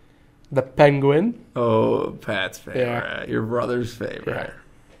 The Penguin. Oh, Pat's favorite. Yeah. Your brother's favorite. Yeah.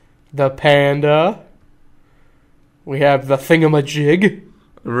 The Panda. We have the Thingamajig.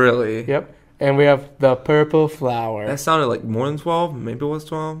 Really? Yep. And we have the Purple Flower. That sounded like more than 12. Maybe it was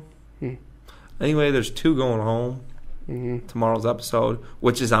 12. Anyway, there's 2 going home. Mm-hmm. Tomorrow's episode,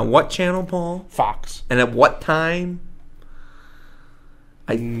 which is on what channel, Paul? Fox. And at what time?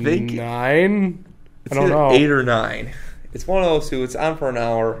 I think 9. It's I don't know. 8 or 9. It's one of those 2. It's on for an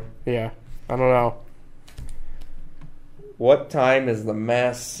hour. Yeah, I don't know. What time is The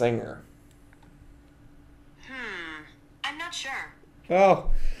Masked Singer? I'm not sure.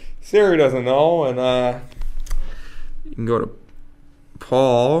 Well, Siri doesn't know, and you can go to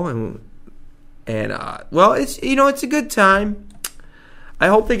Paul and well, it's it's a good time. I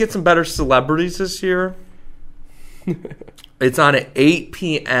hope they get some better celebrities this year. It's on at 8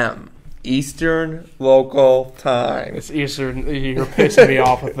 p.m. Eastern local time. It's Eastern. You're pissing me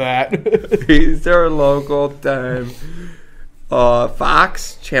off with that. Eastern local time.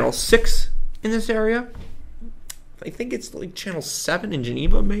 Fox, channel 6 in this area. I think it's like channel 7 in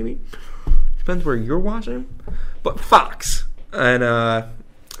Geneva, maybe. Depends where you're watching. But Fox. And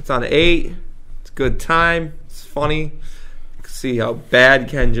it's on at 8. It's a good time. It's funny. You can see how bad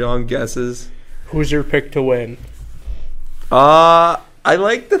Ken Jeong guesses. Who's your pick to win? I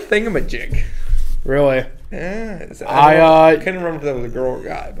like the Thingamajig. Really? Yeah. I can't remember if that was a girl or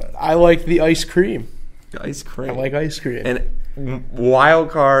guy, but I like the Ice Cream. Ice cream. I like ice cream. And wild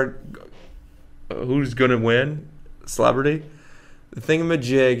card, who's going to win? Celebrity? The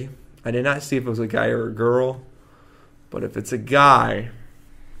Thingamajig, I did not see if it was a guy or a girl, but if it's a guy,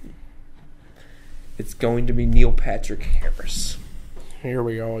 it's going to be Neil Patrick Harris. Here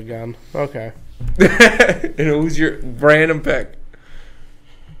we go again. Okay. And who's your random pick?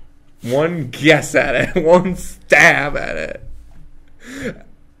 One guess at it. One stab at it.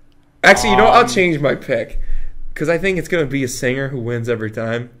 Actually, I'll change my pick because I think it's going to be a singer who wins every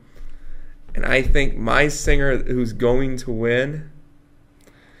time. And I think my singer who's going to win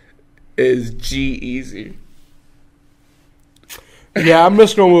is G-Eazy. Yeah, I'm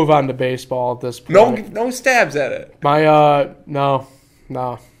just gonna move on to baseball at this point. No stabs at it. No.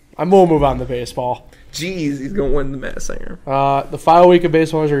 I'm gonna move on to baseball. G-Eazy's going to win the Masked Singer. The final week of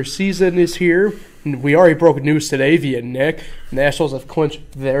baseball season is here. We already broke news today via Nick. Nationals have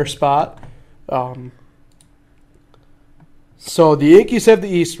clinched their spot. So the Yankees have the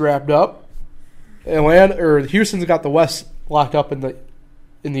East wrapped up. Houston's got the West locked up in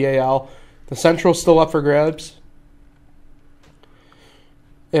the AL. The Central's still up for grabs.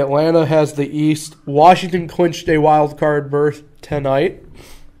 Atlanta has the East. Washington clinched a wild card berth tonight.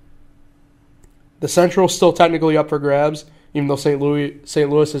 The Central's still technically up for grabs, even though St.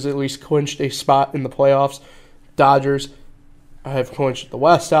 Louis has at least clinched a spot in the playoffs. Dodgers have clinched the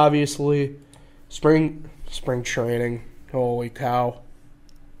West, obviously. Spring training. Holy cow.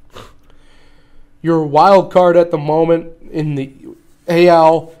 Your wild card at the moment in the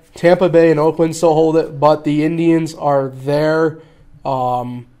AL, Tampa Bay and Oakland still hold it, but the Indians are there.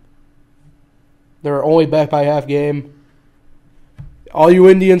 They're only back by half game. All you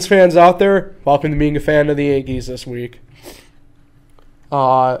Indians fans out there, welcome to being a fan of the Yankees this week.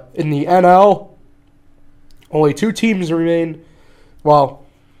 In the NL, only 2 teams remain. Well,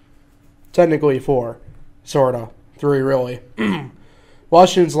 technically 4. Sort of. 3, really.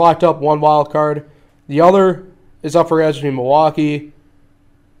 Washington's locked up 1 wild card. The other is up for grabs between Milwaukee,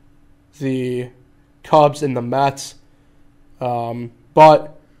 the Cubs, and the Mets.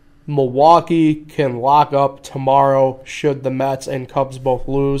 But Milwaukee can lock up tomorrow should the Mets and Cubs both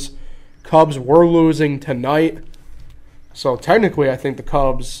lose. Cubs were losing tonight. So technically, I think the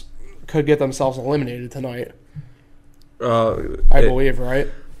Cubs could get themselves eliminated tonight. I believe, right?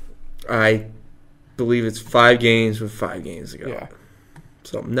 I believe it's 5 games with 5 games to go. Yeah.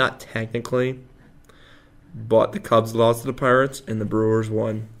 So not technically, but the Cubs lost to the Pirates and the Brewers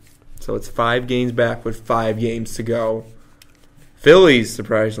won. So it's 5 games back with 5 games to go. Phillies,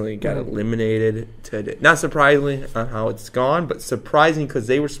 surprisingly, got eliminated today. Not surprisingly on how it's gone, but surprising because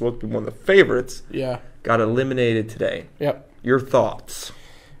they were supposed to be one of the favorites. Yeah. Got eliminated today. Yep. Your thoughts?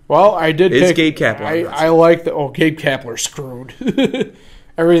 Well, I did It's pick... Gabe Kapler. I like the... Oh, Gabe Kapler's screwed.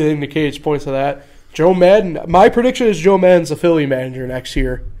 Everything indicates points to that. Joe Madden... My prediction is Joe Madden's a Philly manager next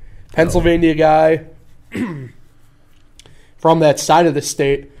year. Pennsylvania guy from that side of the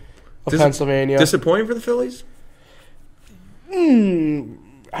state of Pennsylvania. Disappointing for the Phillies?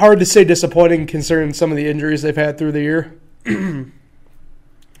 Hard to say disappointing considering some of the injuries they've had through the year.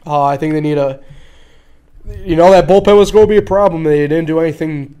 I think they need a... that bullpen was going to be a problem. They didn't do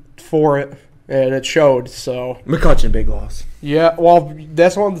anything for it, and it showed. So McCutchen, big loss. Yeah, well,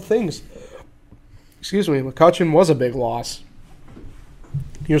 that's one of the things. Excuse me, McCutchen was a big loss.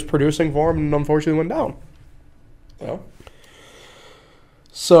 He was producing for him and unfortunately went down. Well,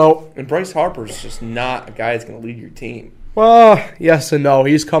 so... And Bryce Harper's just not a guy that's going to lead your team. Well, yes and no.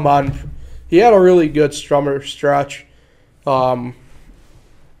 He's come on. He had a really good strummer stretch. He's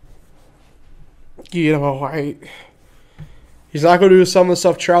not going to do some of the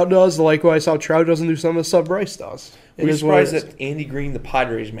stuff Trout does. Likewise, how Trout doesn't do some of the stuff Bryce does. Were you surprised that Andy Green, the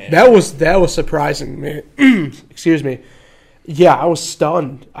Padres man? That was surprising, man. Excuse me. Yeah, I was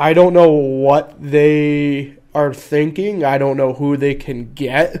stunned. I don't know what they are thinking. I don't know who they can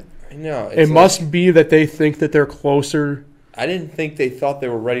get. I know. It must be that they think that they're closer. I didn't think they thought they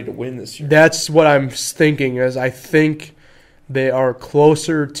were ready to win this year. That's what I'm thinking. Is I think they are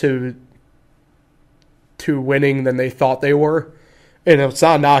closer to winning than they thought they were. And it's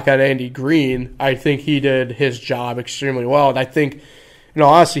not a knock on Andy Green. I think he did his job extremely well. And I think,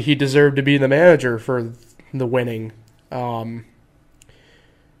 honestly, he deserved to be the manager for the winning. I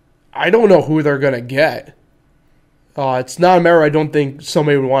don't know who they're going to get. It's not a matter, I don't think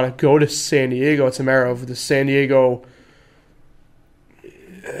somebody would want to go to San Diego. It's a matter of the San Diego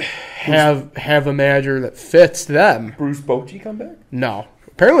have a manager that fits them. Bruce Bochy come back? No.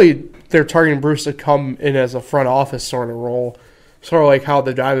 Apparently, they're targeting Bruce to come in as a front office sort of role. Sort of like how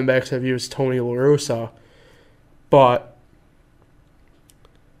the Diamondbacks have used Tony La Russa. But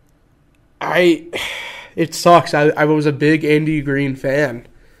it sucks. I was a big Andy Green fan.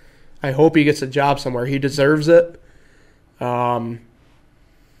 I hope he gets a job somewhere. He deserves it. Don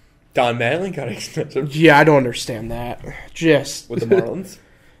Mattingly got expensive. Yeah, I don't understand that. Just with the Marlins.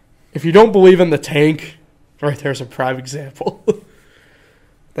 If you don't believe in the tank, right there's a prime example.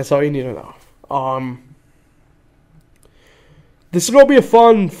 That's all you need to know. This is going to be a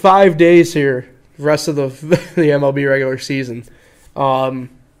fun 5 days here, the rest of the MLB regular season. Although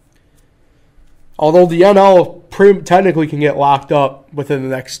the NL technically can get locked up within the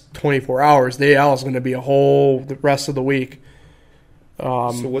next 24 hours, the AL is going to be the rest of the week.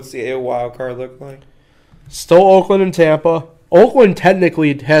 So what's the AL wild card look like? Still Oakland and Tampa. Oakland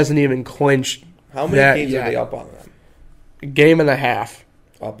technically hasn't even clinched. How many games are they up on them? A game and a half.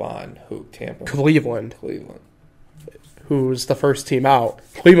 Up on who? Tampa? Cleveland, Cleveland. who's the first team out.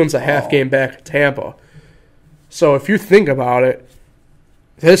 Cleveland's a half game back of Tampa. So if you think about it,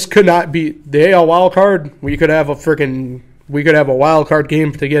 this could not be the AL wild card. We could have a wild card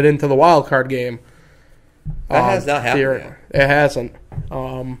game to get into the wild card game. That has not happened yet. It hasn't.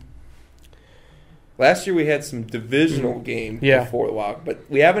 Last year we had some divisional game Yeah. before the wild, but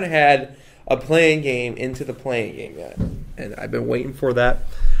we haven't had a playing game into the playing game yet. And I've been waiting for that.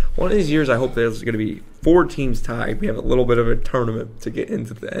 One of these years, I hope there's going to be 4 teams tied. We have a little bit of a tournament to get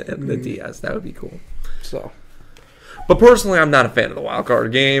into the DS. That would be cool. So, But personally, I'm not a fan of the wild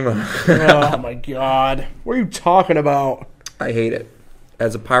card game. oh my God, what are you talking about? I hate it.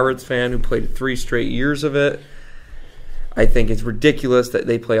 As a Pirates fan who played 3 straight years of it, I think it's ridiculous that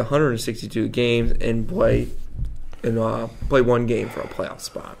they play 162 games and play one game for a playoff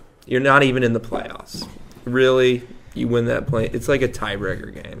spot. You're not even in the playoffs. Really, you win that play. It's like a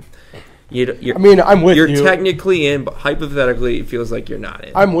tiebreaker game. I'm with you. You're technically in, but hypothetically, it feels like you're not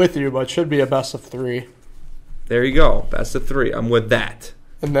in. I'm with you, but it should be a best of 3. There you go. Best of 3. I'm with that.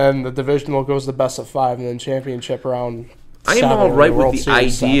 And then the divisional goes to best of 5, and then championship round. I am 7, all right World with the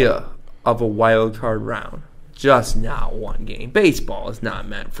Series idea 7. of a wild card round. Just not one game. Baseball is not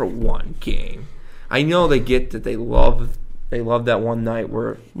meant for one game. I know they get that they love that one night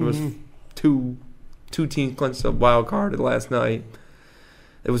where it was two teams clinched a wild card last night.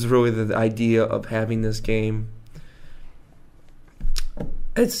 It was really the idea of having this game.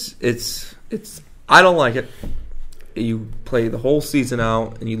 It's I don't like it. You play the whole season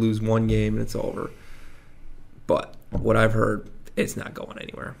out and you lose one game and it's over. But what I've heard, it's not going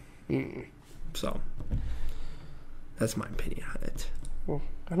anywhere. So that's my opinion on it. Well,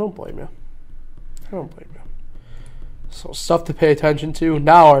 I don't blame you. So stuff to pay attention to.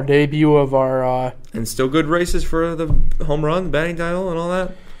 Now our debut of our And still good races for the home run, batting title, and all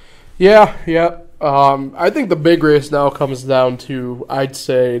that. Yeah. I think the big race now comes down to, I'd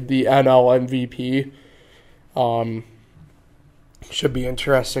say, the NL MVP. Should be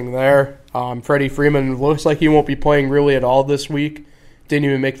interesting there. Freddie Freeman looks like he won't be playing really at all this week. Didn't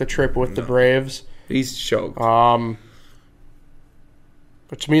even make the trip with the Braves. He's choked.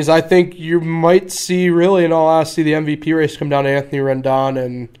 Which means I think you might see, really, in all honesty, the MVP race come down to Anthony Rendon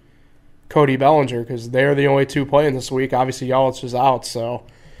and Cody Bellinger, because they're the only 2 playing this week. Obviously, Yelich is out, so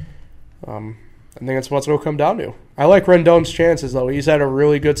I think that's what's going to come down to. I like Rendon's chances, though. He's had a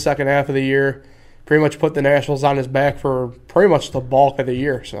really good second half of the year. Pretty much put the Nationals on his back for pretty much the bulk of the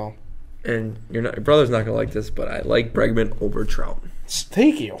year. So, And your brother's not going to like this, but I like Bregman over Trout.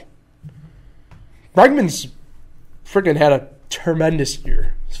 thank you. Bregman's freaking had a tremendous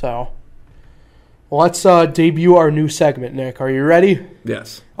year. So, let's debut our new segment, Nick. Are you ready?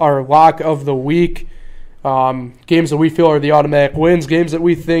 Yes. Our lock of the week. Games that we feel are the automatic wins. Games that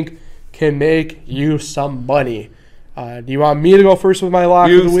we think can make you some money. Do you want me to go first with my lock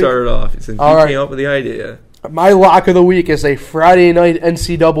of the week? You started off since you came up with the idea. My lock of the week is a Friday night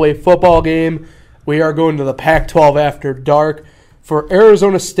NCAA football game. We are going to the Pac-12 after dark. For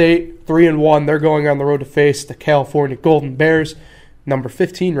Arizona State, 3-1, they're going on the road to face the California Golden Bears, number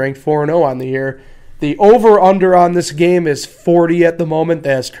 15, ranked 4-0 on the year. The over-under on this game is 40 at the moment.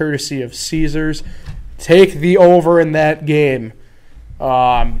 That's courtesy of Caesars. Take the over in that game.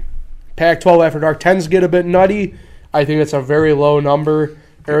 Pac-12 after dark tends to get a bit nutty. I think it's a very low number.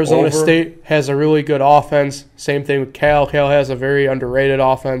 Arizona State has a really good offense. Same thing with Cal. Cal has a very underrated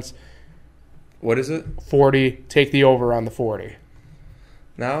offense. What is it? 40. Take the over on the 40.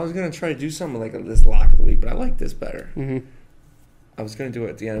 Now I was going to try to do something like this lock of the week, but I like this better. I was going to do it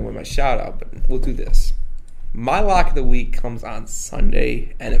at the end with my shout-out, but we'll do this. My lock of the week comes on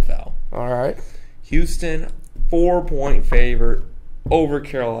Sunday, NFL. All right. Houston, 4-point favorite over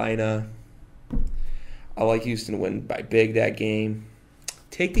Carolina. I like Houston to win by big that game.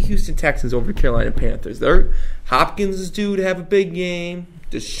 Take the Houston Texans over Carolina Panthers. Hopkins is due to have a big game.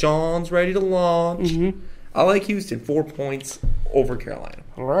 Deshaun's ready to launch. I like Houston, 4 points over Carolina.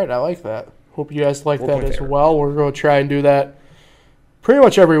 All right, I like that. Hope you guys like 4 that point as favorite. well. We're going to try and do that pretty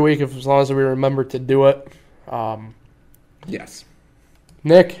much every week as long as we remember to do it. Yes.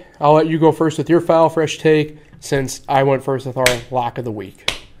 Nick, I'll let you go first with your foul fresh take since I went first with our lock of the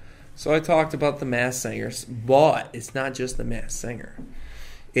week. So I talked about the Masked Singers, but it's not just the Masked Singer.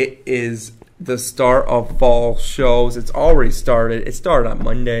 It is the start of fall shows. It's already started. It started on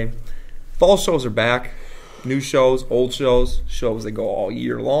Monday. Fall shows are back. New shows, old shows, shows that go all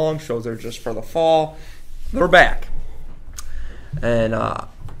year long, shows that are just for the fall. They're back. And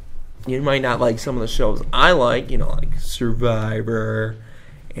you might not like some of the shows I like, like Survivor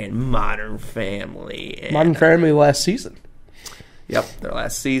and Modern Family. And, Modern Family last season. Yep, their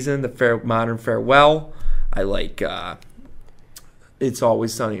last season, the Modern Farewell. I like It's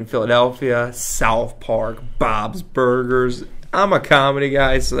Always Sunny in Philadelphia, South Park, Bob's Burgers. I'm a comedy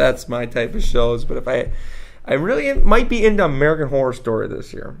guy, so that's my type of shows. But if I really might be into American Horror Story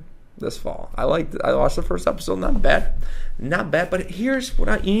this fall. I watched the first episode, not bad. But here's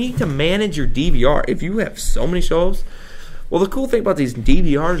what you need to manage your DVR. If you have so many shows, well, the cool thing about these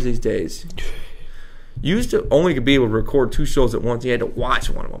DVRs these days, you used to only be able to record 2 shows at once. You had to watch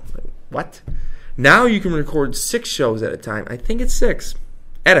one of them. Like, what? Now you can record 6 shows at a time. I think it's 6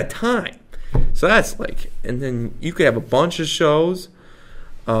 at a time. So that's and then you could have a bunch of shows.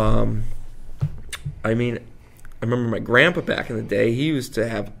 I remember my grandpa back in the day, he used to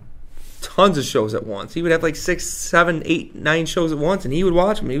have tons of shows at once. He would have 6, 7, 8, 9 shows at once, and he would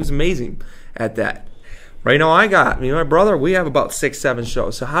watch them. He was amazing at that. Right now my brother, we have about 6, 7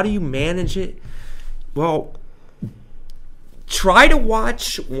 shows. So how do you manage it? Well, try to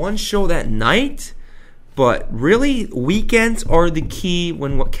watch one show that night, but really weekends are the key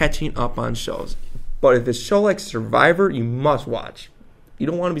when catching up on shows. But if it's a show like Survivor, you must watch. You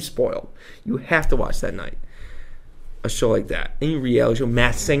don't want to be spoiled. You have to watch that night. A show like that. Any reality show,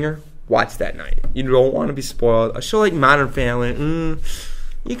 Masked Singer, watch that night. You don't want to be spoiled. A show like Modern Family,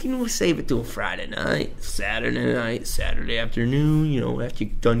 you can save it to a Friday night, Saturday afternoon, after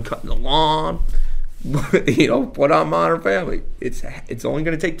you're done cutting the lawn. Put on Modern Family. It's only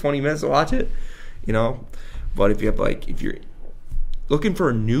going to take 20 minutes to watch it, But if you're looking for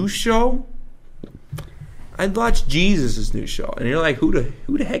a new show, I'd watch Jesus' new show. And you're like, who the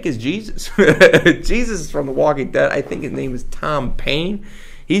heck is Jesus? Jesus is from The Walking Dead. I think his name is Tom Payne.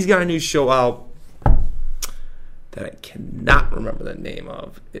 He's got a new show out that I cannot remember the name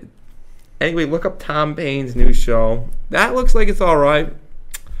of. Anyway, look up Tom Payne's new show. That looks like it's all right.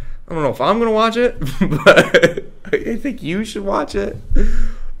 I don't know if I'm going to watch it, but I think you should watch it.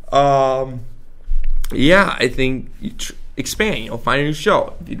 Yeah, I think you expand. Find a new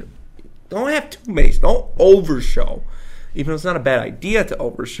show. You don't have too many. Don't overshow. Even though it's not a bad idea to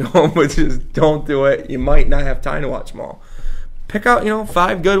overshow, but just don't do it. You might not have time to watch them all. Pick out,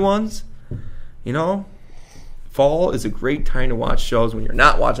 5 good ones. Fall is a great time to watch shows when you're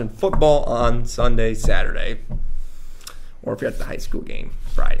not watching football on Sunday, Saturday, or if you're at the high school game,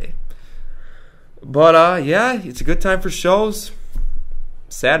 Friday. But, yeah, it's a good time for shows.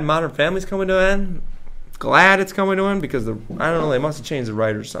 Sad Modern Family's coming to an end. Glad it's coming to an end because, they must have changed the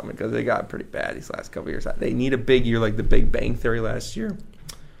writers or something because they got pretty bad these last couple of years. They need a big year like the Big Bang Theory last year.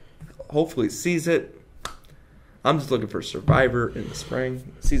 Hopefully it sees it. I'm just looking for Survivor in the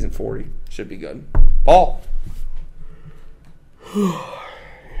spring. Season 40 should be good. Paul.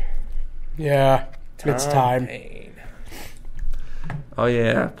 Yeah, it's time. Payne. Oh,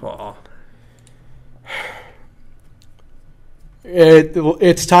 yeah, Paul.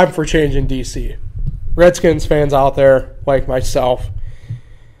 It's time for change in DC. Redskins fans out there, like myself,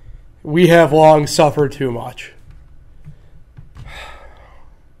 we have long suffered too much.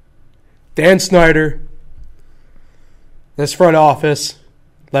 Dan Snyder, this front office,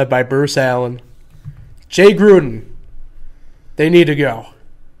 led by Bruce Allen, Jay Gruden, they need to go.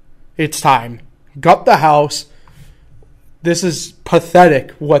 It's time. Gut the house. This is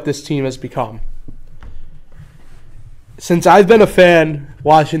pathetic what this team has become. Since I've been a fan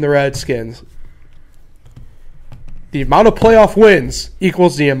watching the Redskins, the amount of playoff wins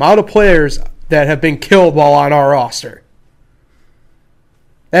equals the amount of players that have been killed while on our roster.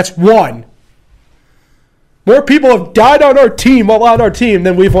 That's 1. More people have died on our team while on our team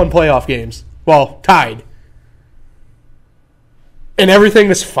than we've won playoff games. Well, tied. And everything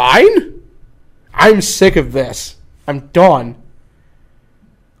is fine? I'm sick of this. I'm done.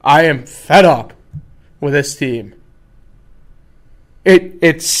 I am fed up with this team.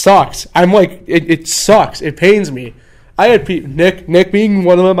 It sucks. I'm like, it sucks. It pains me. I had Nick being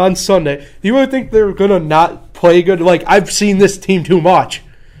one of them on Sunday. Do you really think they're going to not play good? I've seen this team too much.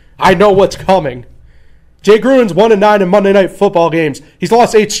 I know what's coming. Jay Gruden's 1-9 in Monday Night Football games. He's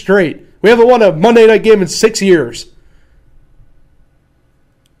lost 8 straight. We haven't won a Monday night game in 6 years.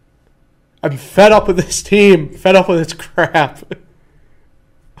 I'm fed up with this team. Fed up with this crap.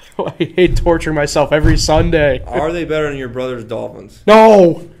 I hate torturing myself every Sunday. Are they better than your brother's Dolphins?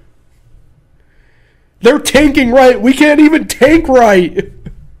 No. They're tanking right. We can't even tank right.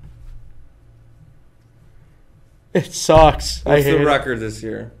 It sucks. What's I hate the it. record this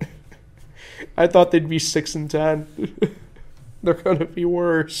year? I thought they'd be 6-10. They're gonna be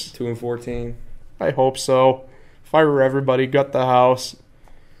worse. 2-14. I hope so. Fire everybody. Gut the house.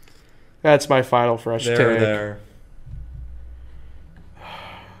 That's my final fresh take. There.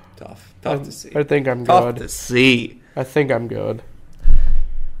 Tough to see. I think I'm Tough good. to see. I think I'm good.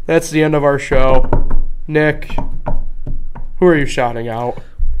 That's the end of our show. Nick, who are you shouting out?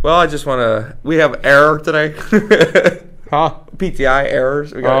 Well, I just want to. We have error today. Huh? PTI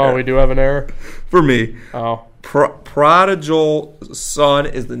errors. We do have an error. For me. Oh. Prodigal Son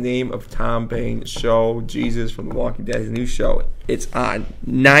is the name of Tom Payne's show. Jesus from The Walking Dead, his new show. It's on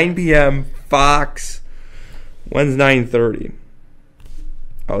 9 p.m. Fox. When's 9:30?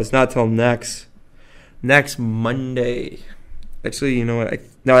 Oh, it's not till next Monday. Actually, you know what?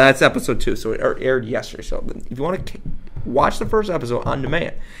 No, that's episode 2, so it aired yesterday. So if you want to watch the first episode on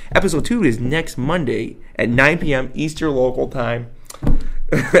demand, episode 2 is next Monday at 9 p.m. Eastern local time.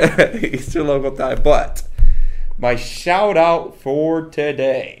 Eastern local time. But my shout out for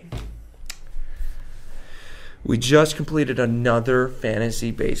today. We just completed another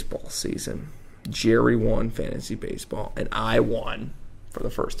fantasy baseball season. Jerry won fantasy baseball, and I won for the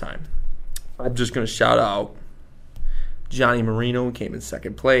first time. I'm just going to shout out Johnny Marino, came in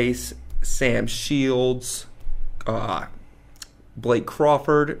second place. Sam Shields, Blake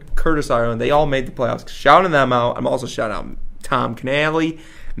Crawford, Curtis Ireland, they all made the playoffs. Shouting them out. I'm also shouting out Tom Canale,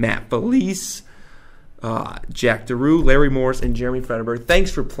 Matt Felice, Jack DeRue, Larry Morris, and Jeremy Frederberg.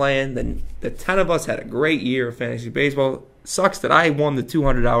 Thanks for playing. The 10 of us had a great year of fantasy baseball. Sucks that I won the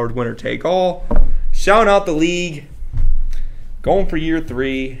 $200 winner take all. Shouting out the league. Going for year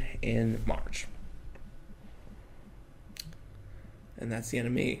 3 in March. And that's the end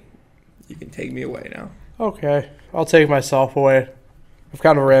of me. You can take me away now. Okay. I'll take myself away. I've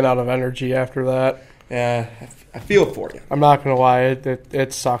kind of ran out of energy after that. Yeah, I feel for you. I'm not going to lie.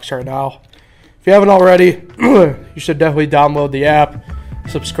 It sucks right now. If you haven't already, you should definitely download the app,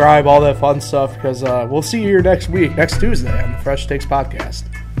 subscribe, all that fun stuff, because we'll see you here next week, next Tuesday on the Fresh Takes Podcast.